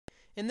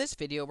In this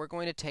video, we're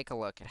going to take a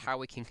look at how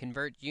we can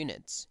convert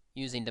units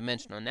using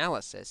dimensional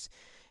analysis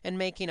and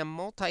making a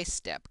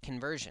multi-step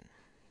conversion.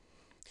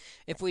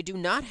 If we do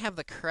not have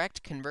the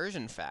correct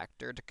conversion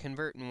factor to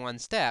convert in one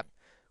step,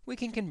 we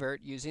can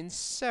convert using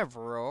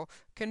several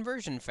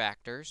conversion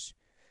factors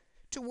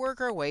to work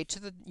our way to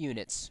the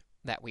units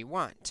that we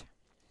want.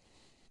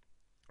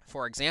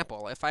 For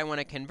example, if I want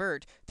to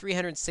convert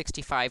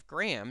 365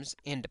 grams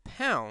into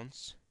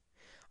pounds,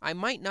 I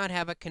might not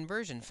have a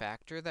conversion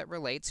factor that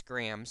relates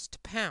grams to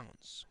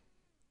pounds.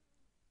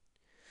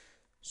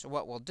 So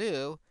what we'll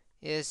do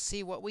is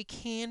see what we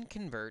can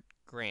convert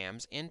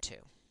grams into.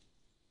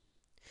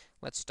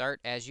 Let's start,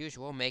 as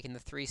usual, making the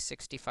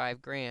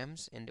 365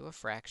 grams into a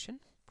fraction,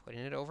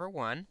 putting it over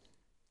 1,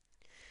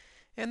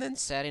 and then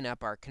setting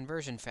up our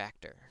conversion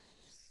factor.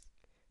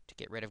 To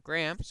get rid of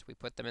grams, we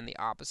put them in the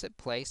opposite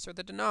place, or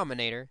the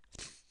denominator.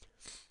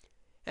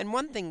 And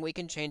one thing we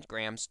can change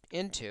grams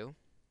into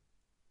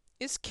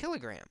is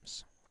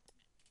kilograms.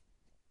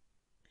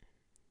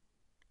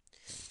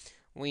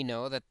 We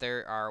know that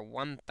there are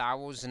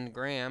 1,000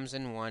 grams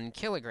in 1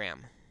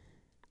 kilogram.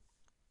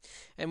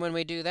 And when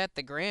we do that,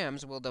 the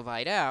grams will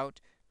divide out,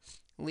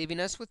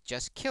 leaving us with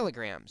just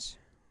kilograms.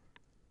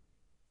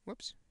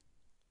 Whoops.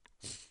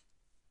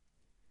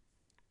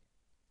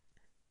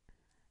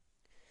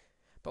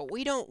 But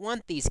we don't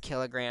want these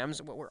kilograms.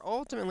 What we're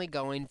ultimately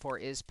going for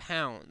is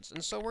pounds.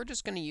 And so we're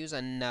just going to use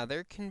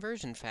another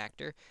conversion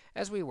factor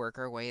as we work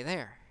our way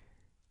there.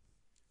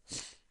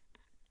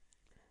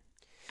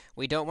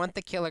 We don't want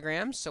the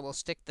kilograms, so we'll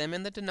stick them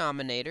in the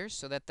denominator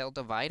so that they'll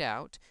divide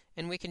out,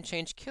 and we can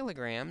change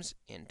kilograms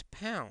into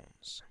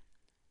pounds.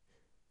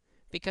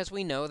 Because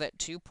we know that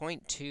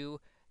 2.2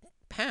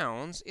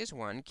 pounds is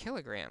 1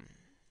 kilogram.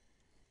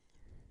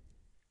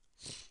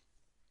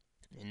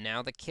 And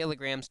now the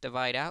kilograms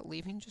divide out,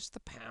 leaving just the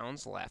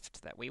pounds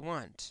left that we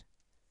want.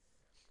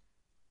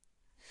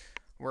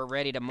 We're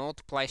ready to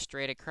multiply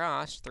straight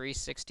across.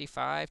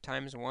 365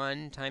 times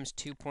 1 times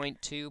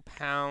 2.2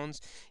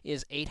 pounds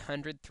is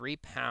 803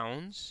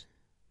 pounds.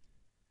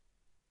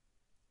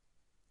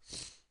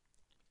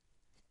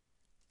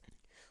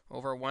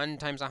 Over 1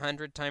 times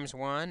 100 times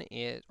 1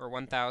 is, or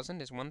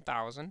 1,000 is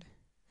 1,000.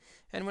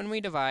 And when we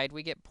divide,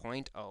 we get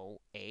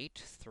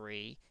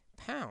 0.083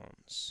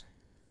 pounds.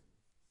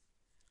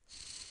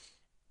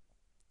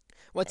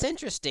 What's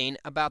interesting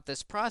about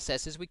this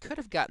process is we could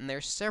have gotten there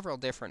several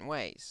different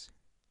ways.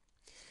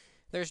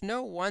 There's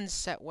no one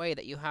set way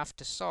that you have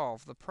to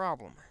solve the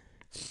problem.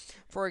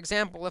 For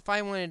example, if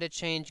I wanted to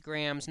change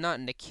grams not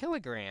into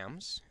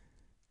kilograms,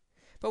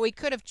 but we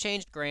could have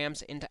changed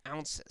grams into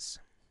ounces.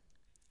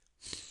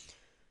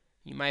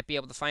 You might be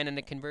able to find in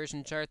a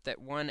conversion chart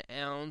that 1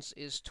 ounce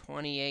is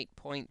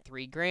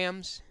 28.3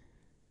 grams.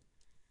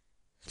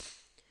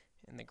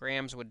 And the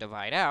grams would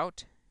divide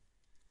out.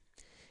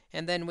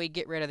 And then we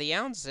get rid of the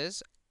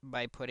ounces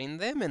by putting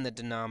them in the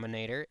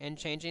denominator and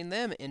changing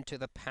them into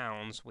the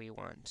pounds we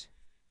want.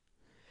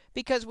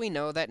 Because we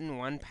know that in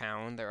 1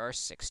 pound there are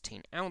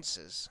 16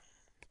 ounces.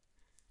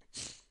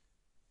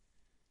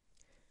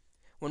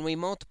 When we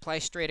multiply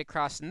straight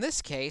across in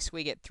this case,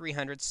 we get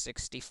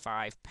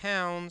 365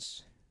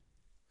 pounds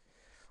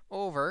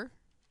over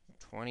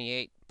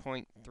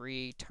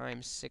 28.3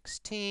 times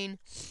 16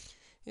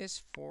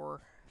 is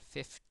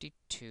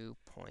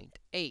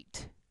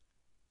 452.8.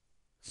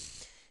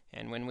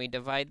 And when we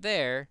divide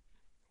there,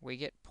 we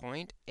get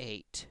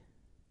 0.80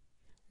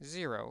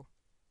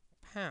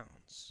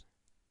 pounds.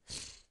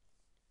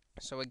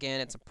 So again,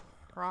 it's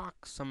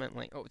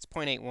approximately, it's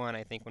 0.81,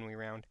 I think, when we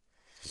round.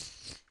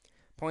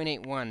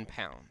 0.81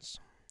 pounds.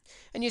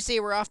 And you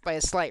see, we're off by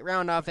a slight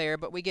round off error,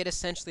 but we get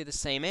essentially the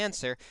same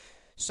answer.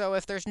 So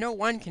if there's no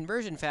one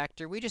conversion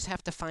factor, we just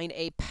have to find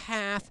a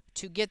path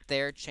to get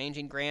there,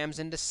 changing grams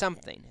into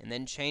something, and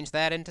then change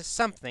that into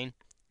something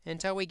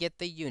until we get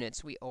the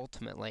units we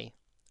ultimately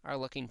are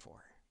looking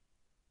for.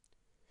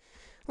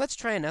 Let's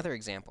try another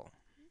example.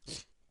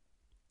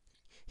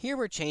 Here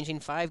we're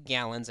changing 5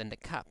 gallons into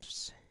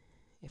cups.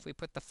 If we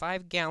put the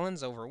 5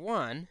 gallons over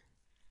 1,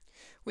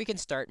 we can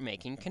start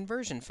making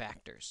conversion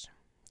factors.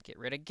 Get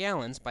rid of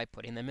gallons by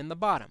putting them in the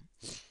bottom.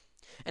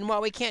 And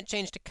while we can't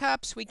change to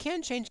cups, we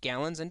can change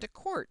gallons into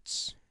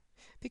quarts,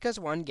 because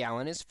 1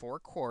 gallon is 4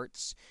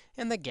 quarts,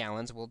 and the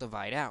gallons will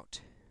divide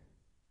out.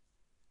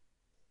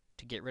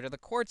 To get rid of the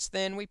quarts,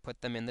 then, we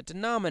put them in the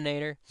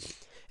denominator,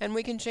 and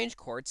we can change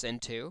quarts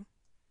into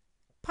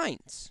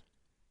pints,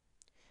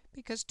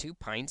 because 2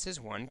 pints is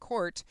 1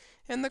 quart,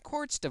 and the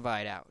quarts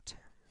divide out.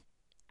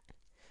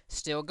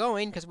 Still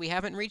going, because we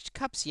haven't reached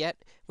cups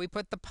yet, we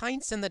put the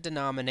pints in the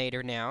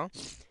denominator now,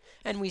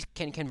 and we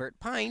can convert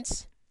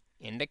pints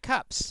into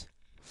cups.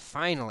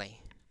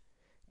 Finally,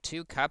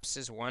 2 cups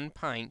is 1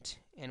 pint,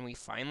 and we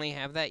finally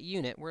have that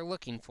unit we're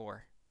looking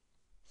for.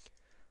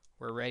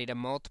 We're ready to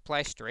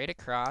multiply straight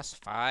across.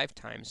 5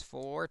 times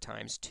 4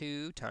 times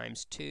 2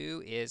 times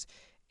 2 is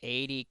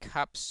 80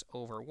 cups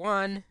over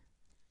 1.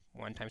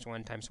 1 times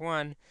 1 times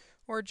 1,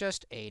 or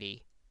just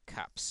 80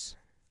 cups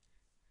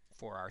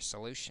for our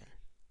solution.